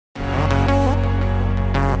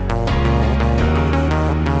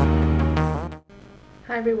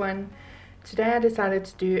Hi everyone. Today I decided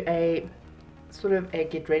to do a sort of a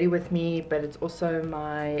get ready with me, but it's also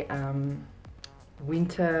my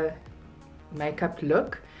winter makeup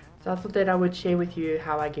look. So I thought that I would share with you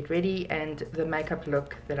how I get ready and the makeup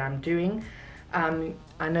look that I'm doing. I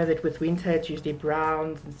know that with winter it's usually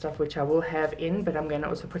browns and stuff, which I will have in, but I'm going to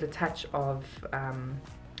also put a touch of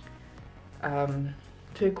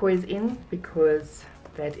turquoise in, because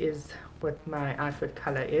that is what my outfit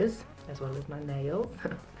color is, as well as my nails.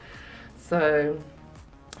 So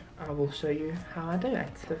I will show you how I do it.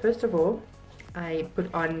 So first of all, I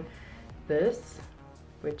put on this,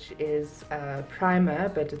 which is a primer,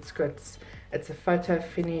 but it's a photo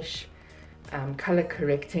finish color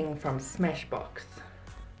correcting from Smashbox.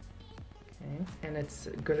 Okay, and it's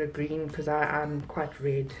got a green because I'm quite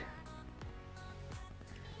red,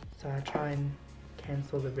 so I try and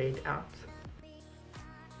cancel the red out.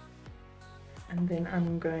 And then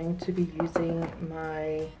I'm going to be using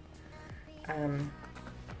my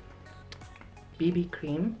BB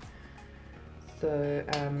cream. So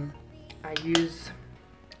I use,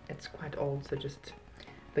 it's quite old, so just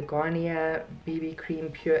the Garnier BB cream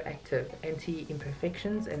Pure Active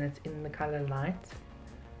Anti-Imperfections, and it's in the color light.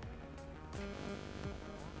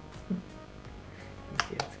 You can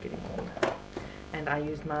see it's getting old. And I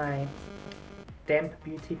use my damp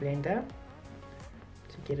beauty blender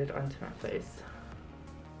to get it onto my face.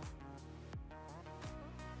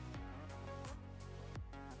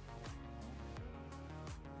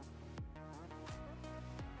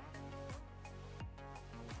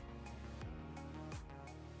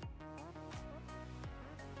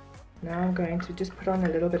 Now I'm going to just put on a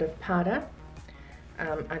little bit of powder.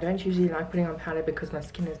 I don't usually like putting on powder because my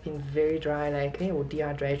skin has been very dry lately, or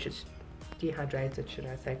dehydrated should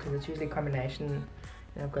I say, because it's usually a combination.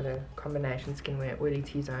 I've got a combination skin where oily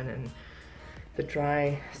T-zone and the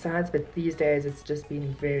dry sides, but these days it's just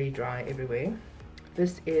been very dry everywhere.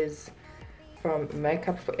 This is from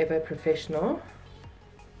Makeup Forever Professional.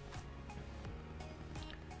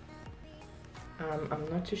 I'm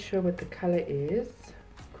not too sure what the color is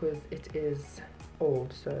because it is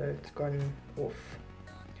old, so it's gone off,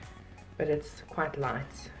 but it's quite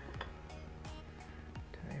light.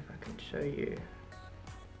 Don't know if I can show you.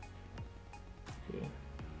 See.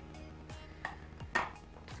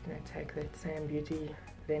 Just going to take that same beauty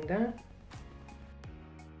blender.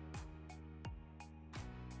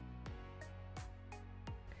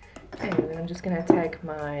 Okay, and then I'm just going to take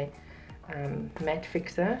my matte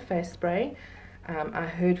fixer face spray. I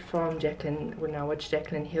heard from Jacqueline, when I watched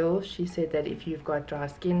Jacqueline Hill, she said that if you've got dry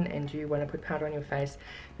skin and you want to put powder on your face,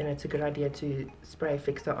 then it's a good idea to spray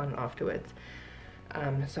fixer on afterwards.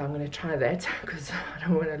 So I'm going to try that because I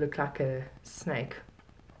don't want to look like a snake.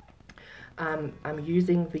 I'm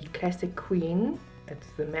using the Classic Queen. It's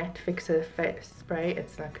the matte fixer face spray.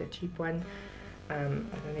 It's like a cheap one. I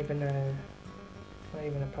don't even know, it's not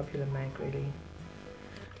even a popular make really.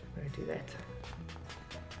 I'm going to do that.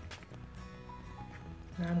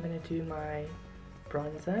 Now I'm going to do my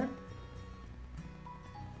bronzer.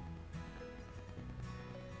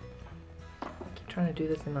 I keep trying to do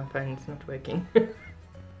this in my phone, it's not working.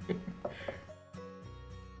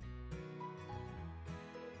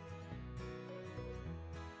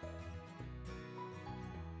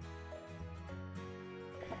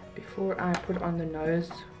 Before I put on the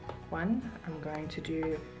nose one, I'm going to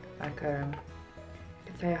do like a,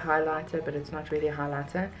 you could say a highlighter, but it's not really a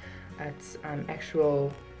highlighter. It's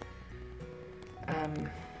actual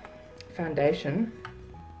foundation.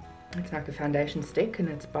 It's like a foundation stick, and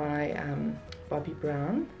it's by Bobbi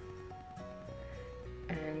Brown,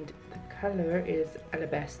 and the color is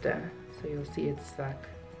Alabaster, so you'll see it's like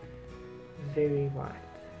very white.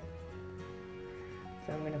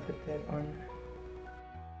 So I'm going to put that on.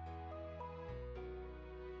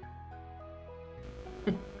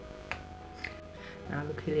 Now I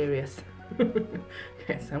look hilarious.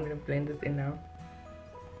 Okay, so I'm going to blend this in now.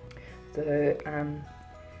 So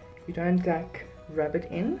you don't like rub it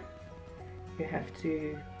in, you have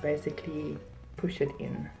to basically push it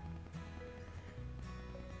in.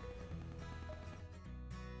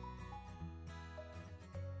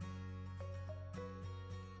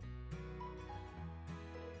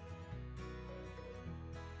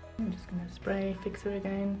 I'm just going to spray fixer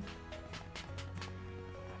again.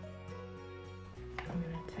 I'm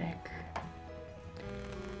going to take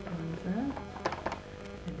bronzer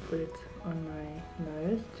and put it on my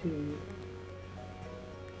nose to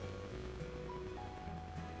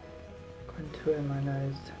contour my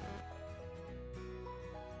nose.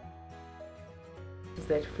 This is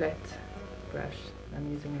that flat brush I'm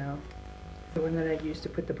using now. The one that I used to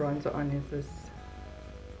put the bronzer on is this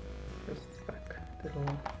like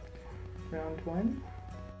little round one.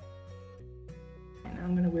 And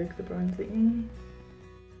I'm going to work the bronzer in.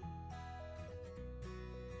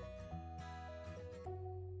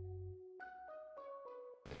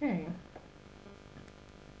 Okay.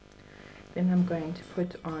 Then I'm going to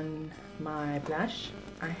put on my blush.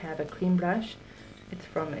 I have a cream blush. It's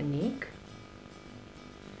from ENQUIRIES.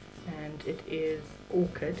 And it is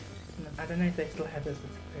Orchid. I don't know if they still have this,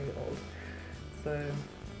 it's very old. So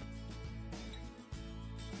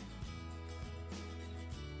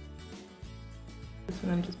this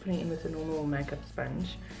one I'm just putting in with a normal makeup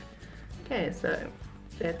sponge. Okay, so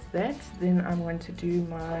that's that. Then I'm going to do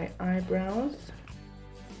my eyebrows.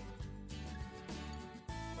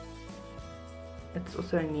 It's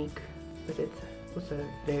also ENQUIRIES, but it's also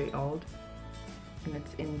very old. And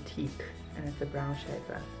it's in teak, and it's a brown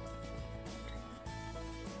shaper.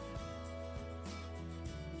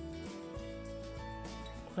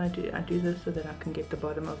 I do this so that I can get the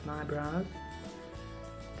bottom of my brows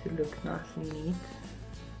to look nice and neat.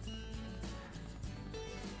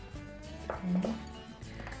 Okay.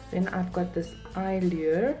 Then I've got this eye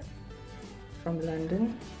lure from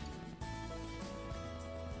London.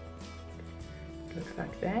 It looks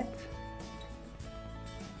like that.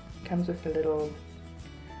 Comes with a little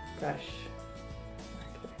brush.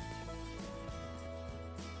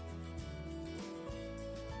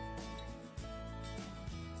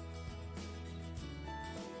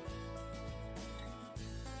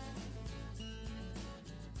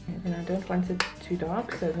 And I don't want it too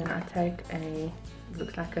dark, so then I take a,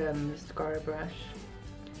 looks like a mascara brush,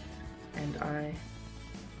 and I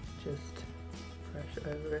just brush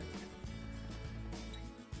over it.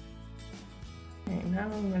 Okay, now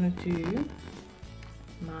I'm going to do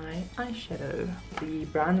my eyeshadow. The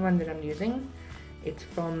brown one that I'm using, it's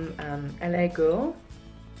from LA Girl,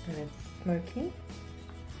 and it's smoky,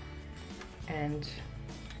 and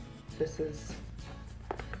this is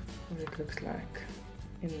what it looks like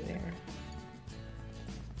in there.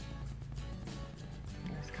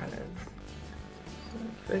 Nice colors. So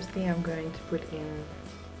firstly I'm going to put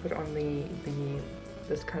on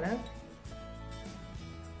this color.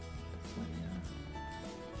 This one, yeah.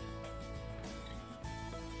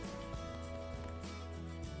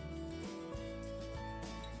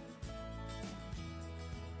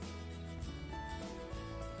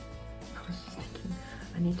 I was just thinking,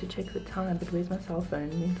 I need to check the time, but where's my cell phone?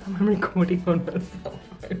 Meantime I'm recording on my cell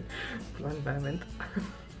phone. One moment.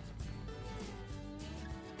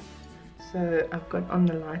 So I've got on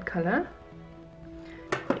the light color.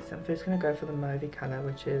 Okay, so I'm first going to go for the mauvey color,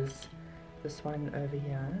 which is this one over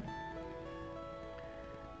here.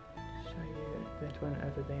 Show you that one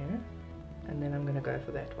over there. And then I'm going to go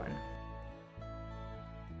for that one.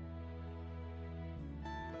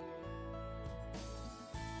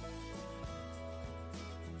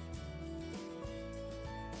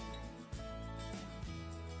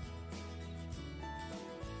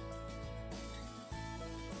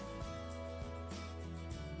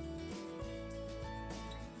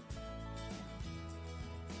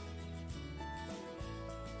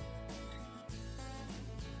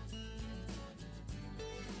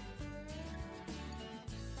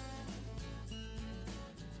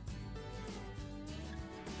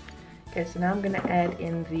 Okay, so now I'm going to add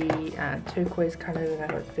in the turquoise color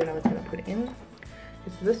that I said I was going to put in.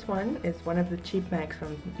 So this one is one of the cheap makes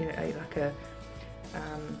from, you know, like a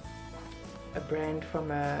brand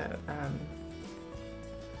from a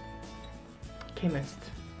chemist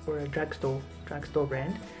or a drugstore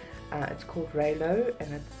brand. It's called Raylo,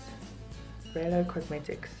 and it's Raylo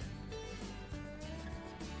Cosmetics.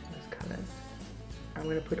 Those colors. I'm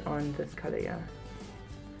going to put on this color here.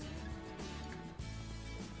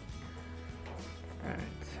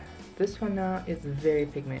 This one now is very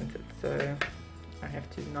pigmented, so I have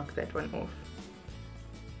to knock that one off.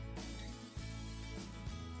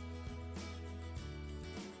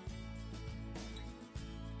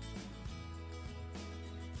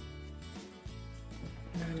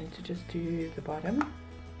 Now I need to just do the bottom.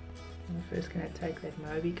 I'm first going to take that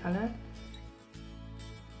mauvey color.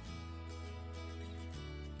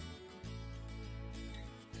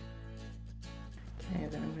 Okay,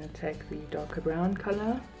 then I'm going to take the darker brown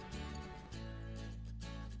color.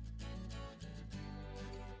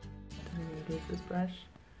 This brush.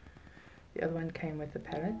 The other one came with the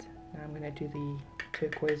palette. Now I'm going to do the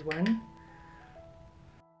turquoise one.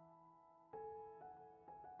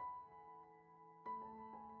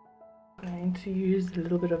 I'm going to use a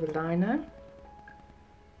little bit of a liner.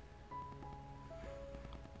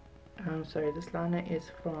 Sorry, this liner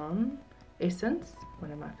is from Essence,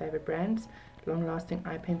 one of my favorite brands. Long lasting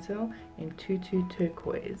eye pencil in 22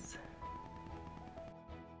 turquoise.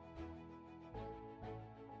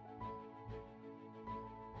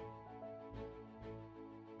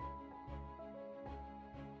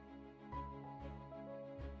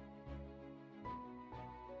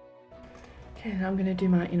 Okay, now I'm going to do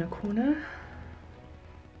my inner corner.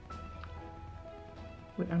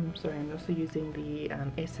 I'm sorry, I'm also using the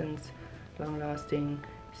Essence Long Lasting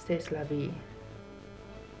C'est La Vie.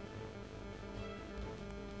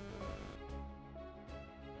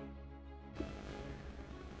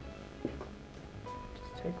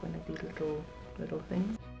 Just take one of these little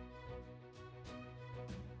things.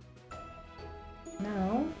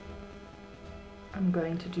 Now I'm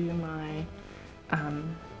going to do my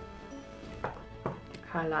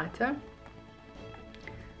highlighter.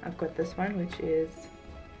 I've got this one, which is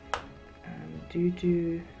Doo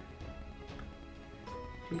Doo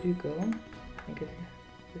Girl. I think it's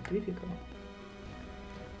the Doo Doo Girl.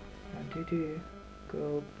 Doo Doo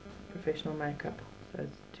Girl Professional Makeup. So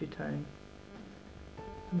it's two-tone.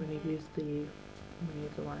 I'm going to use the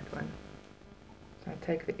white one. So I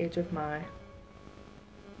take the edge of my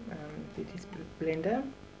beauty blender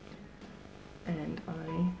and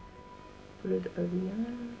I put it over here.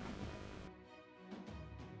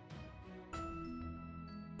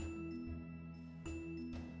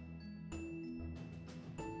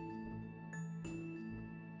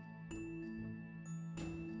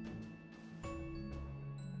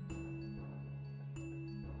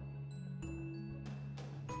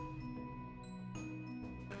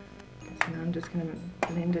 So now I'm just going to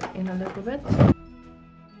blend it in a little bit.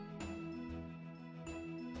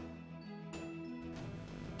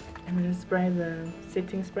 I'm going to spray the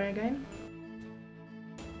setting spray again.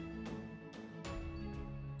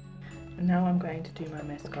 And now I'm going to do my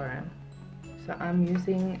mascara. So I'm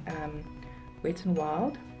using Wet n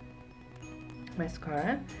Wild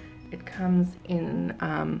mascara. It comes in,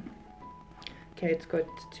 okay, it's got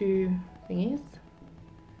two thingies.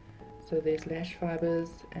 So there's lash fibers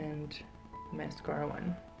and mascara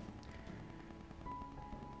one.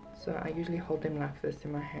 So I usually hold them like this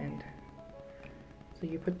in my hand. So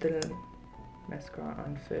you put the mascara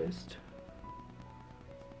on first.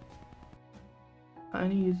 I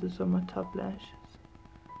only use this on my top lashes.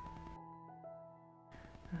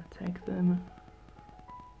 I take them.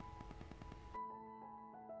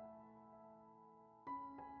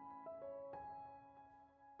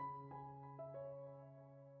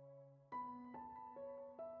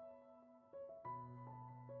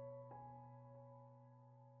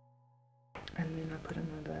 And then I put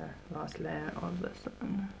another last layer of this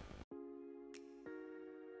on.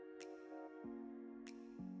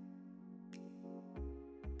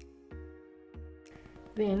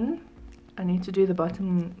 Then I need to do the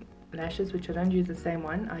bottom lashes, which I don't use the same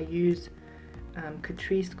one. I use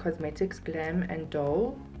Catrice Cosmetics Glam and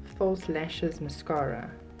Dole False Lashes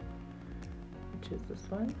Mascara, which is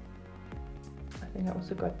this one. I think I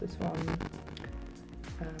also got this one,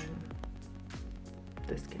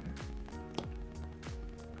 this skin.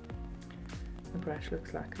 The brush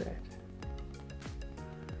looks like that.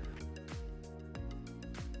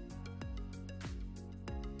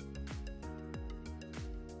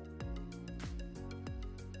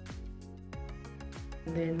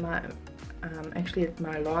 And then my, actually it's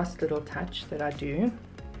my last little touch that I do.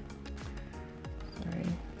 Sorry.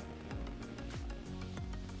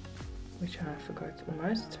 Which I forgot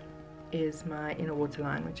almost, is my inner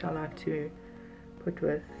waterline, which I like to put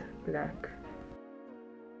with black.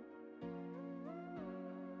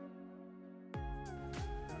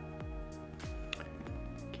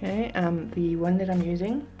 Okay, the one that I'm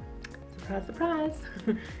using, surprise, surprise,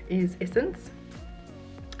 is Essence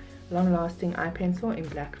Long Lasting Eye Pencil in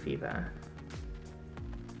Black Fever.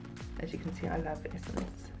 As you can see, I love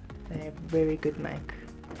Essence. They have very good make.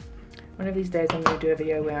 One of these days I'm going to do a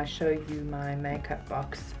video where I show you my makeup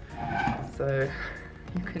box, so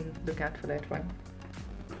you can look out for that one.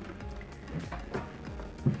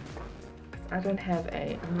 I don't have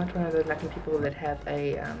I'm not one of those lucky people that have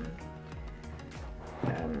a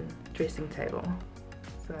dressing table,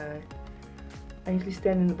 so I usually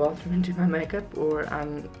stand in the bathroom and do my makeup, or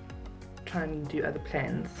try and do other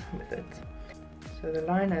plans with it. So the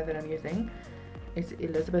liner that I'm using is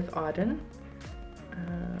Elizabeth Arden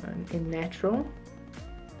in Natural.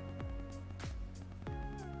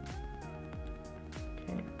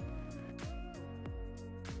 Okay,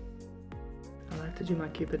 I like to do my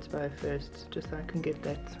Cupid's bow first, just so I can get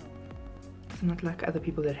that. It's not like other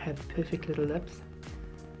people that have perfect little lips.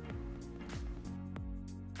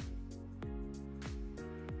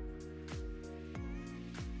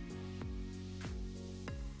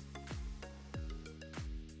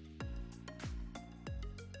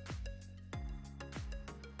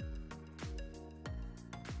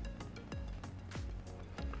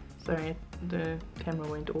 Sorry, the camera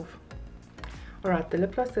went off. Alright, the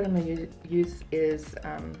lip gloss that I'm going to use is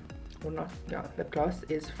or not, yeah, lip gloss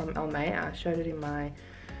is from Almay. I showed it in my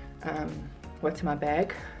what's in my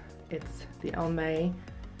bag. It's the Almay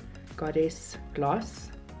Goddess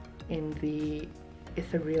Gloss in the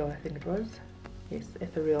ethereal, I think it was. Yes,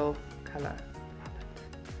 ethereal color.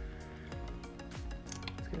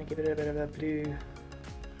 It's going to give it a bit of a blue.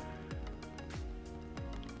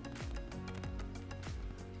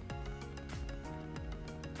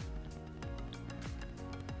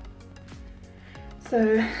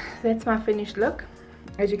 So that's my finished look.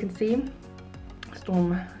 As you can see,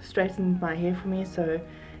 Storm straightened my hair for me, so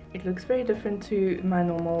it looks very different to my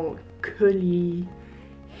normal curly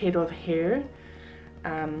head of hair,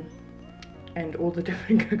 and all the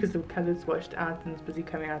different because the colors washed out and it's busy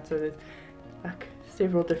coming out, so there's like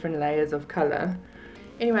several different layers of color.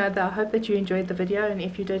 Anyway, I hope that you enjoyed the video, and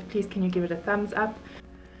if you did, please can you give it a thumbs up,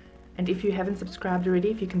 and if you haven't subscribed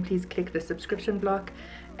already, if you can please click the subscription block,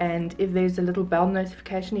 and if there's a little bell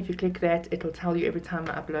notification, if you click that, it'll tell you every time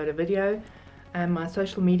I upload a video. And my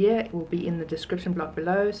social media will be in the description block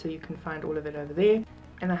below, so you can find all of it over there.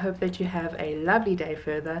 And I hope that you have a lovely day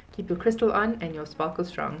further. Keep your crystal on and your sparkle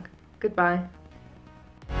strong. Goodbye.